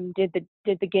 none of them did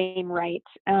the game right.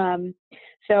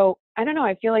 So I don't know.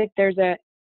 I feel like there's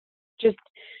just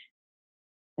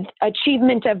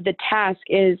achievement of the task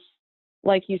is,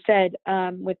 like you said,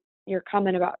 with your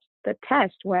comment about the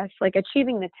test, Wes, like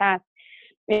achieving the task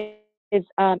is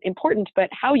important, but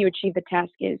how you achieve the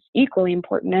task is equally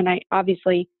important. And I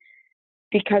obviously,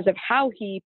 because of how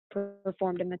he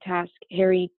performed in the task,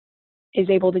 Harry is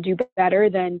able to do better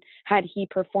than had he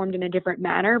performed in a different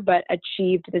manner, but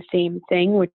achieved the same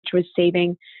thing, which was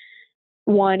saving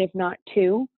one, if not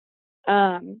two.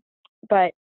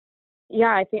 But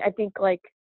yeah, I think like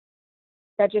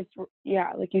that just,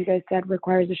 like you guys said,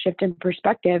 requires a shift in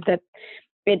perspective, that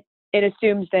it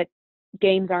assumes that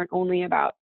games aren't only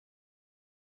about,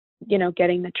 you know,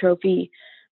 getting the trophy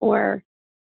or,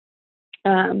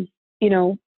 you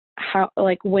know, how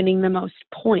like winning the most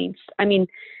points. I mean,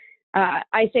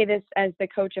 I say this as the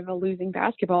coach of a losing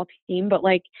basketball team, but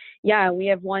like, we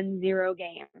have won 0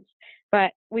 games,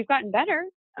 but we've gotten better.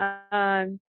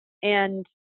 And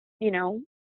you know,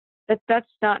 that's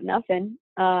not nothing.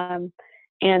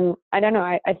 And I don't know,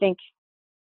 I think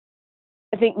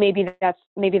maybe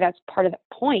that's part of the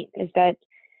point, is that,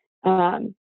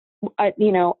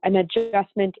 you know, an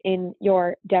adjustment in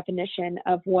your definition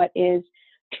of what is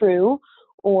true,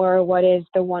 or what is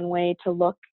the one way to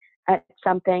look at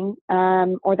something,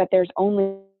 or that there's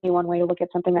only one way to look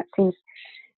at something, that seems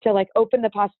to like open the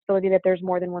possibility that there's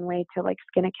more than one way to like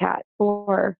skin a cat,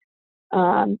 or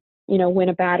you know, win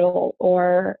a battle,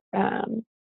 or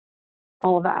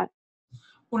all of that.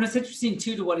 Well, it's interesting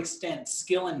too to what extent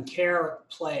skill and care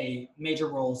play major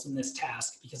roles in this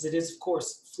task, because it is of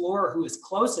course Fleur who is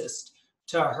closest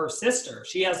to her sister.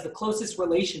 She has the closest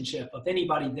relationship of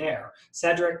anybody there.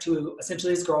 Cedric to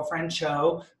essentially his girlfriend,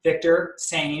 Cho. Victor,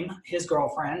 same, his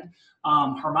girlfriend,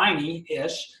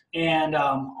 Hermione-ish. And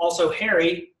also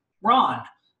Harry, Ron,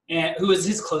 and who is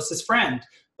his closest friend.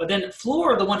 But then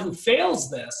Fleur, the one who fails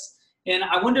this, and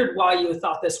I wondered why you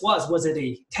thought this was. Was it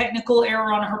a technical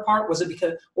error on her part? Was it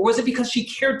because she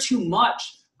cared too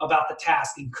much about the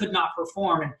task and could not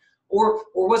perform? And or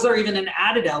was there even an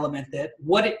added element that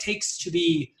what it takes to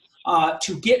be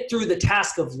to get through the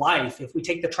task of life, if we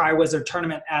take the Triwizard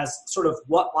Tournament as sort of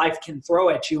what life can throw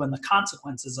at you and the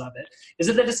consequences of it, is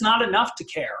it that it's not enough to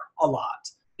care a lot,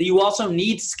 that you also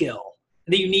need skill,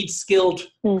 that you need skilled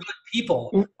good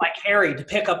people like Harry to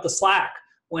pick up the slack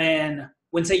when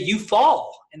say you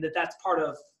fall, and that's part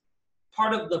of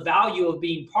the value of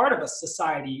being part of a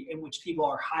society in which people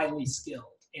are highly skilled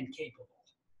and capable.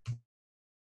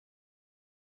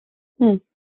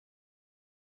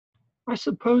 I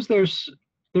suppose there's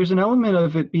an element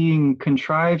of it being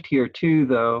contrived here too,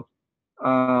 though.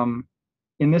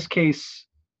 In this case,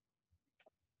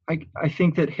 I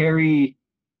think that Harry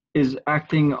is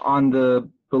acting on the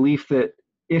belief that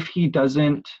if he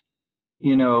doesn't,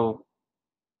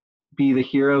 be the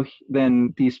hero,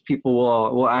 then these people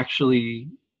will actually,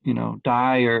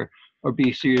 die or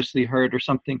be seriously hurt or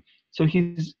something. So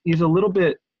he's a little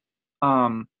bit,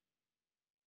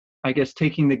 I guess,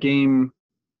 taking the game,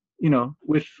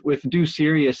 with due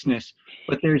seriousness.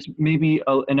 But there's maybe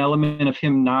an element of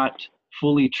him not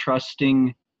fully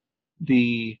trusting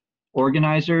the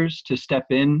organizers to step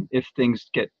in if things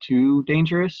get too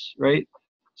dangerous, right?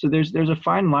 So there's a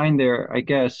fine line there, I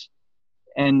guess.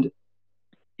 And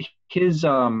his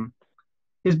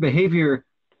behavior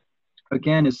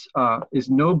again is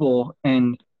noble,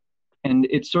 and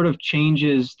it sort of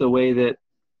changes the way that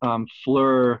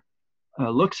Fleur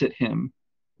looks at him,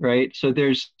 right? So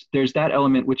there's that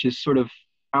element which is sort of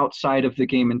outside of the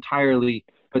game entirely,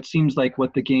 but seems like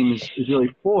what the game is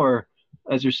really for,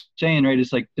 as you're saying, right,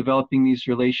 is like developing these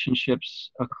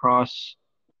relationships across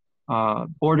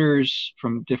borders,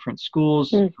 from different schools,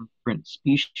 from different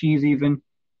species even.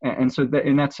 And so that,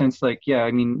 in that sense, like, yeah, I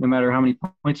mean, no matter how many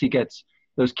points he gets,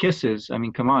 those kisses, I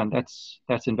mean, come on, that's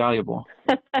invaluable.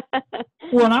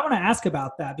 Well, and I want to ask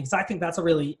about that because I think that's a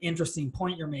really interesting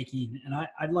point you're making. And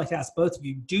I'd like to ask both of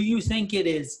you, do you think it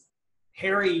is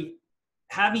Harry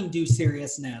having due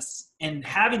seriousness and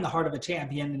having the heart of a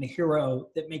champion and a hero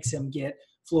that makes him get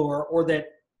Fleur, or that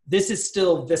this is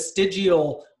still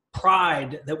vestigial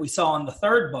pride that we saw in the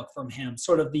third book from him,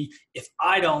 sort of the, if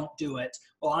I don't do it,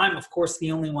 well, I'm of course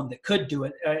the only one that could do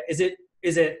it. Is it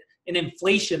an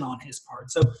inflation on his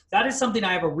part? So that is something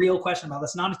I have a real question about.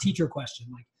 That's not a teacher question.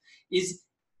 Like,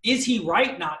 is he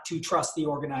right not to trust the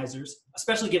organizers,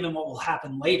 especially given what will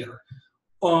happen later,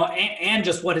 and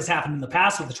just what has happened in the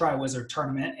past with the Triwizard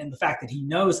Tournament and the fact that he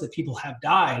knows that people have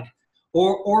died,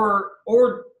 or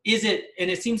is it? And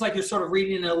it seems like you're sort of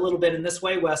reading it a little bit in this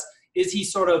way, Wes. Is he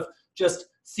sort of just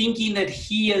thinking that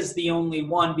he is the only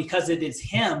one because it is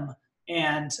him,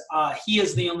 and he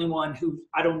is the only one who,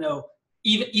 I don't know,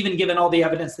 even given all the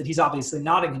evidence that he's obviously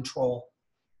not in control,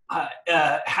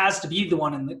 has to be the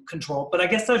one in the control. But I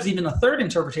guess there's even a third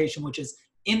interpretation, which is,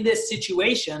 in this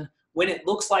situation, when it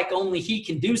looks like only he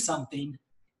can do something,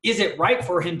 is it right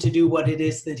for him to do what it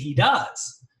is that he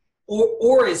does?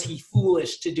 Or is he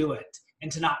foolish to do it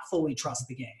and to not fully trust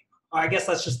the game? Or I guess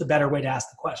that's just the better way to ask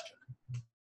the question.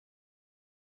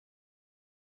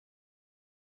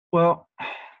 Well,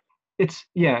 it's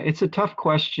a tough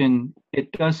question.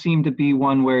 It does seem to be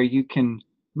one where you can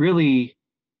really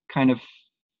kind of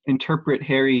interpret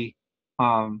Harry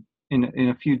in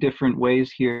a few different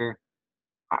ways here.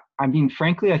 I mean,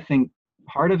 frankly, I think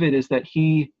part of it is that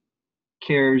he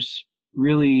cares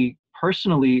really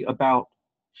personally about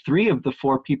 3 of the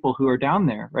 4 people who are down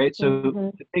there, right? So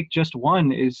to take just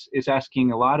one is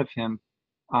asking a lot of him.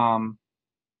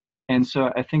 And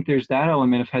so I think there's that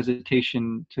element of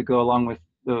hesitation to go along with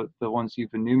the ones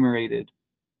you've enumerated.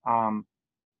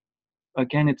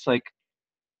 Again, it's like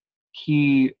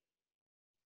he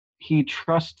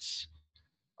trusts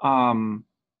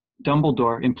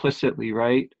Dumbledore implicitly,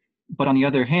 right? But on the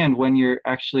other hand, when you're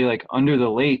actually like under the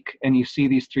lake and you see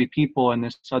these 3 people and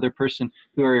this other person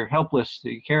who are helpless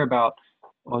that you care about,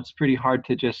 well, it's pretty hard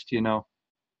to just,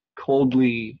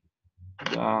 coldly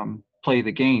play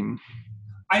the game.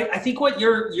 I think what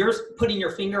you're putting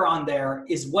your finger on there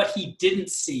is what he didn't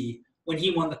see when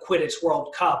he won the Quidditch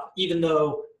World Cup, even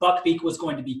though Buckbeak was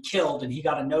going to be killed and he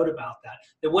got a note about that.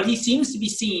 That what he seems to be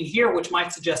seeing here, which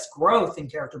might suggest growth in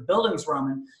character buildings,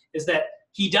 Roman, is that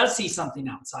he does see something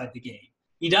outside the game.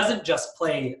 He doesn't just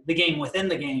play the game within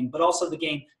the game, but also the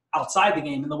game outside the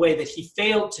game in the way that he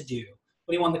failed to do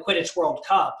when he won the Quidditch World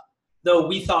Cup, though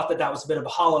we thought that that was a bit of a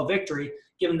hollow victory,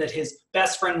 given that his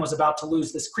best friend was about to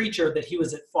lose this creature that he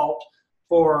was at fault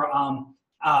for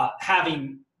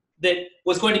having, that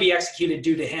was going to be executed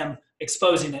due to him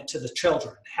exposing it to the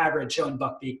children, Hagrid showing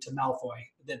Buckbeak to Malfoy,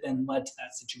 that then led to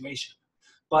that situation.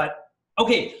 But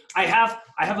okay, I have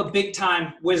a big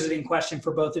time wizarding question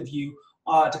for both of you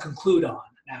to conclude on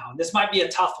now. This might be a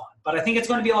tough one, but I think it's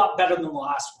going to be a lot better than the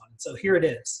last one. So here it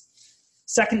is.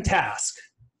 Second task.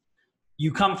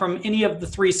 You come from any of the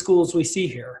three schools we see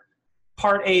here.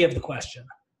 Part A of the question.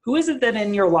 Who is it that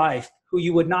in your life who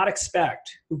you would not expect,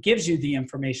 who gives you the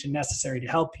information necessary to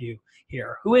help you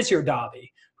here? Who is your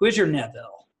Dobby? Who is your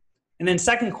Neville? And then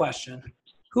second question,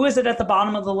 who is it at the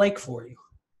bottom of the lake for you?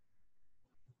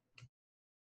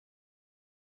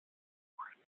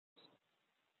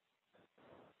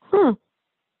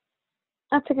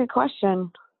 That's a good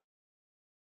question.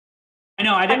 I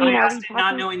know, I asked it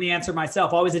not knowing the answer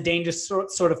myself. Always a dangerous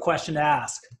sort of question to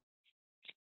ask.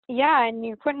 Yeah, and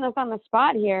you're putting us on the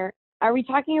spot here. Are we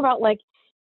talking about like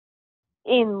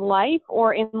in life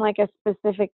or in like a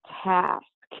specific task?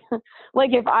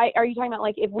 Like are you talking about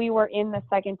like if we were in the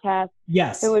second task,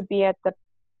 yes, it would be at the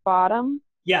bottom?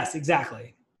 Yes,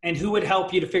 exactly. And who would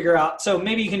help you to figure out? So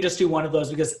maybe you can just do one of those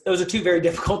because those are two very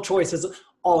difficult choices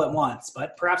all at once.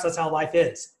 But perhaps that's how life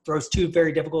is. Throws two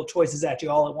very difficult choices at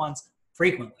you all at once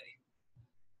frequently.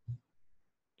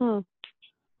 Gosh,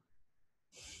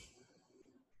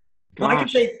 Well, I can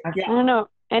say, yeah. I don't know.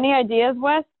 Any ideas,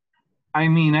 Wes? I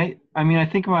mean, I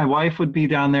think my wife would be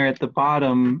down there at the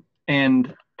bottom,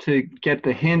 and to get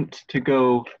the hint to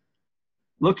go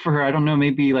look for her, I don't know,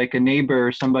 maybe like a neighbor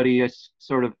or somebody I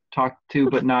sort of talked to,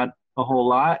 but not a whole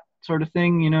lot sort of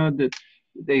thing, you know, that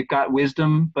they've got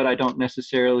wisdom, but I don't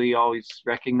necessarily always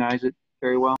recognize it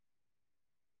very well.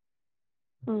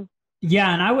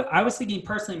 Yeah, and I was thinking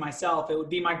personally myself, it would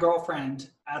be my girlfriend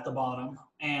at the bottom.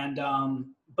 And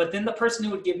but then the person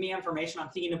who would give me information, I'm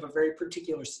thinking of a very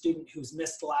particular student who's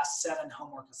missed the last 7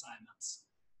 homework assignments.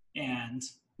 And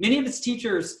many of his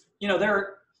teachers, you know,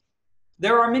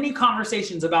 there are many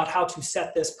conversations about how to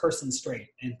set this person straight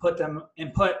and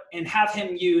have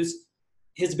him use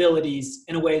his abilities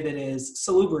in a way that is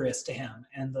salubrious to him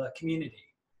and the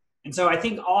community. And so I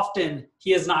think often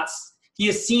he is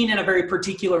seen in a very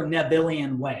particular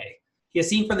Nevillian way. He is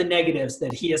seen for the negatives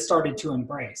that he has started to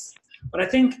embrace. But I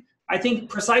think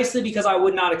precisely because I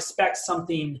would not expect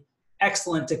something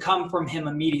excellent to come from him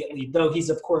immediately, though he's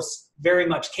of course very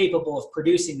much capable of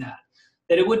producing that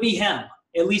it would be him,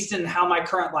 at least in how my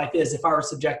current life is if I were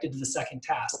subjected to the second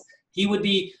task. He would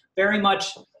be very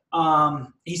much,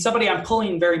 he's somebody I'm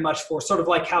pulling very much for, sort of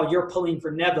like how you're pulling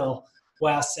for Neville,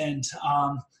 Wes, and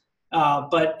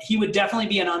but he would definitely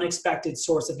be an unexpected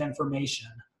source of information,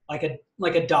 like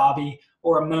a Dobby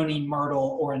or a Moaning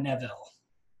Myrtle or a Neville.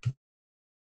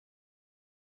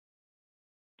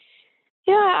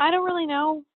 Yeah, I don't really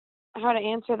know how to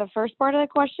answer the first part of the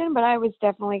question, but I was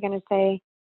definitely going to say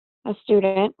a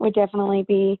student would definitely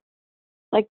be,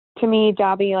 like, to me,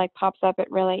 Dobby like pops up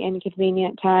at really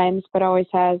inconvenient times, but always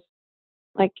has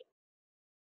like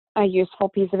a useful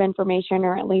piece of information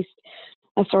or at least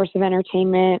a source of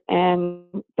entertainment and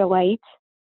delight.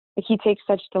 Like he takes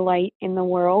such delight in the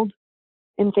world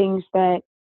and things that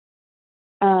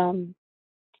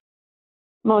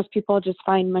most people just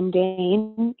find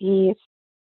mundane. He's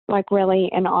like really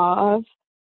in awe of.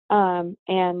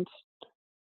 And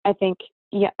I think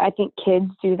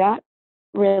kids do that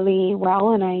really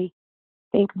well, and I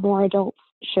think more adults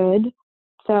should.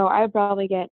 So I would probably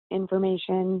get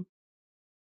information,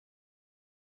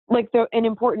 like an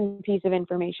important piece of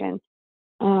information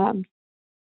from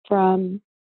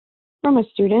a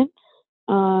student.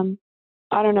 I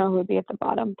don't know who would be at the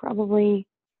bottom. Probably,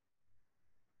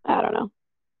 I don't know.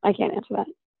 I can't answer that.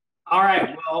 All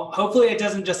right. Well, hopefully it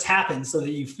doesn't just happen so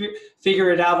that you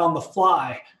figure it out on the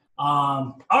fly.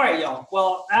 All right, y'all.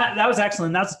 Well, that was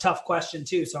excellent. That's a tough question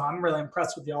too. So I'm really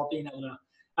impressed with y'all being able to,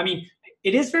 I mean,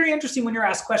 it is very interesting when you're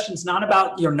asked questions, not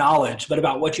about your knowledge, but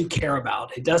about what you care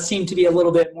about. It does seem to be a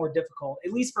little bit more difficult,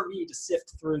 at least for me, to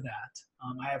sift through that.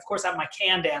 I, of course, have my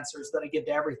canned answers that I give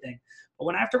to everything. But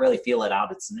when I have to really feel it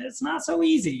out, it's not so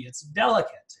easy. It's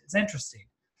delicate. It's interesting.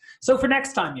 So for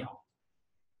next time, y'all,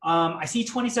 I see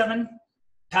 27,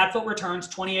 Padfoot Returns,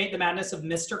 28, The Madness of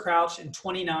Mr. Crouch, and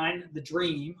 29, The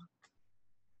Dream.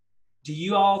 Do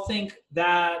you all think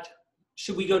that,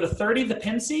 should we go to 30, The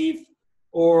Pensieve,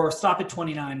 or stop at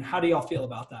 29? How do y'all feel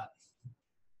about that?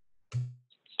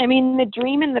 I mean, The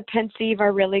Dream and The Pensieve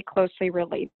are really closely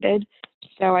related.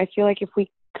 So I feel like if we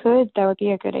could, that would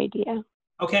be a good idea.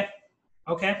 Okay.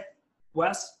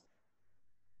 Wes?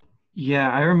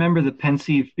 Yeah, I remember the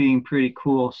pensieve being pretty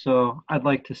cool, so I'd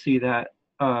like to see that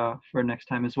for next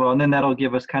time as well. And then that'll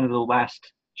give us kind of the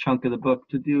last chunk of the book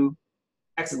to do for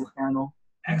the Excellent. panel.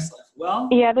 Excellent. Well,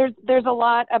 Yeah, there's a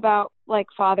lot about like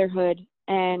fatherhood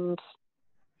and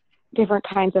different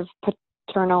kinds of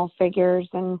paternal figures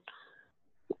and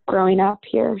growing up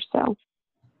here. So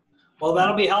well,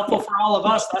 that'll be helpful for all of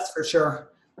us, that's for sure.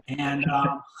 And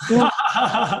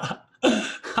yeah,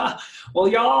 well,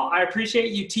 y'all, I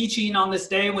appreciate you teaching on this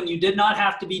day when you did not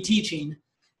have to be teaching.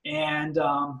 And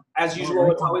as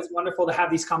usual, it's always wonderful to have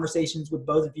these conversations with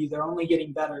both of you. They're only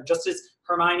getting better. Just as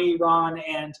Hermione, Ron,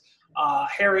 and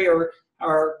Harry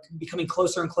are becoming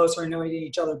closer and closer and knowing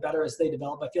each other better as they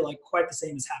develop, I feel like quite the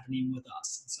same is happening with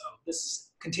us. And so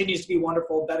this continues to be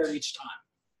wonderful, better each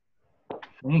time.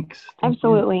 Thanks.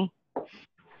 absolutely.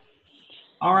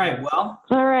 All right. Well,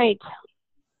 All right.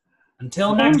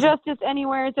 until next time. Injustice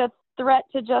anywhere is a threat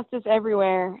to justice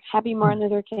everywhere. Happy Martin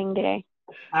Luther King Day.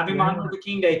 Happy Martin Luther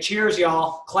King Day. Cheers,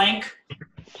 y'all. Clank.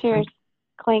 Cheers.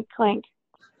 Clink, clink.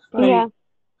 Bye. Yeah.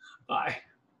 Bye.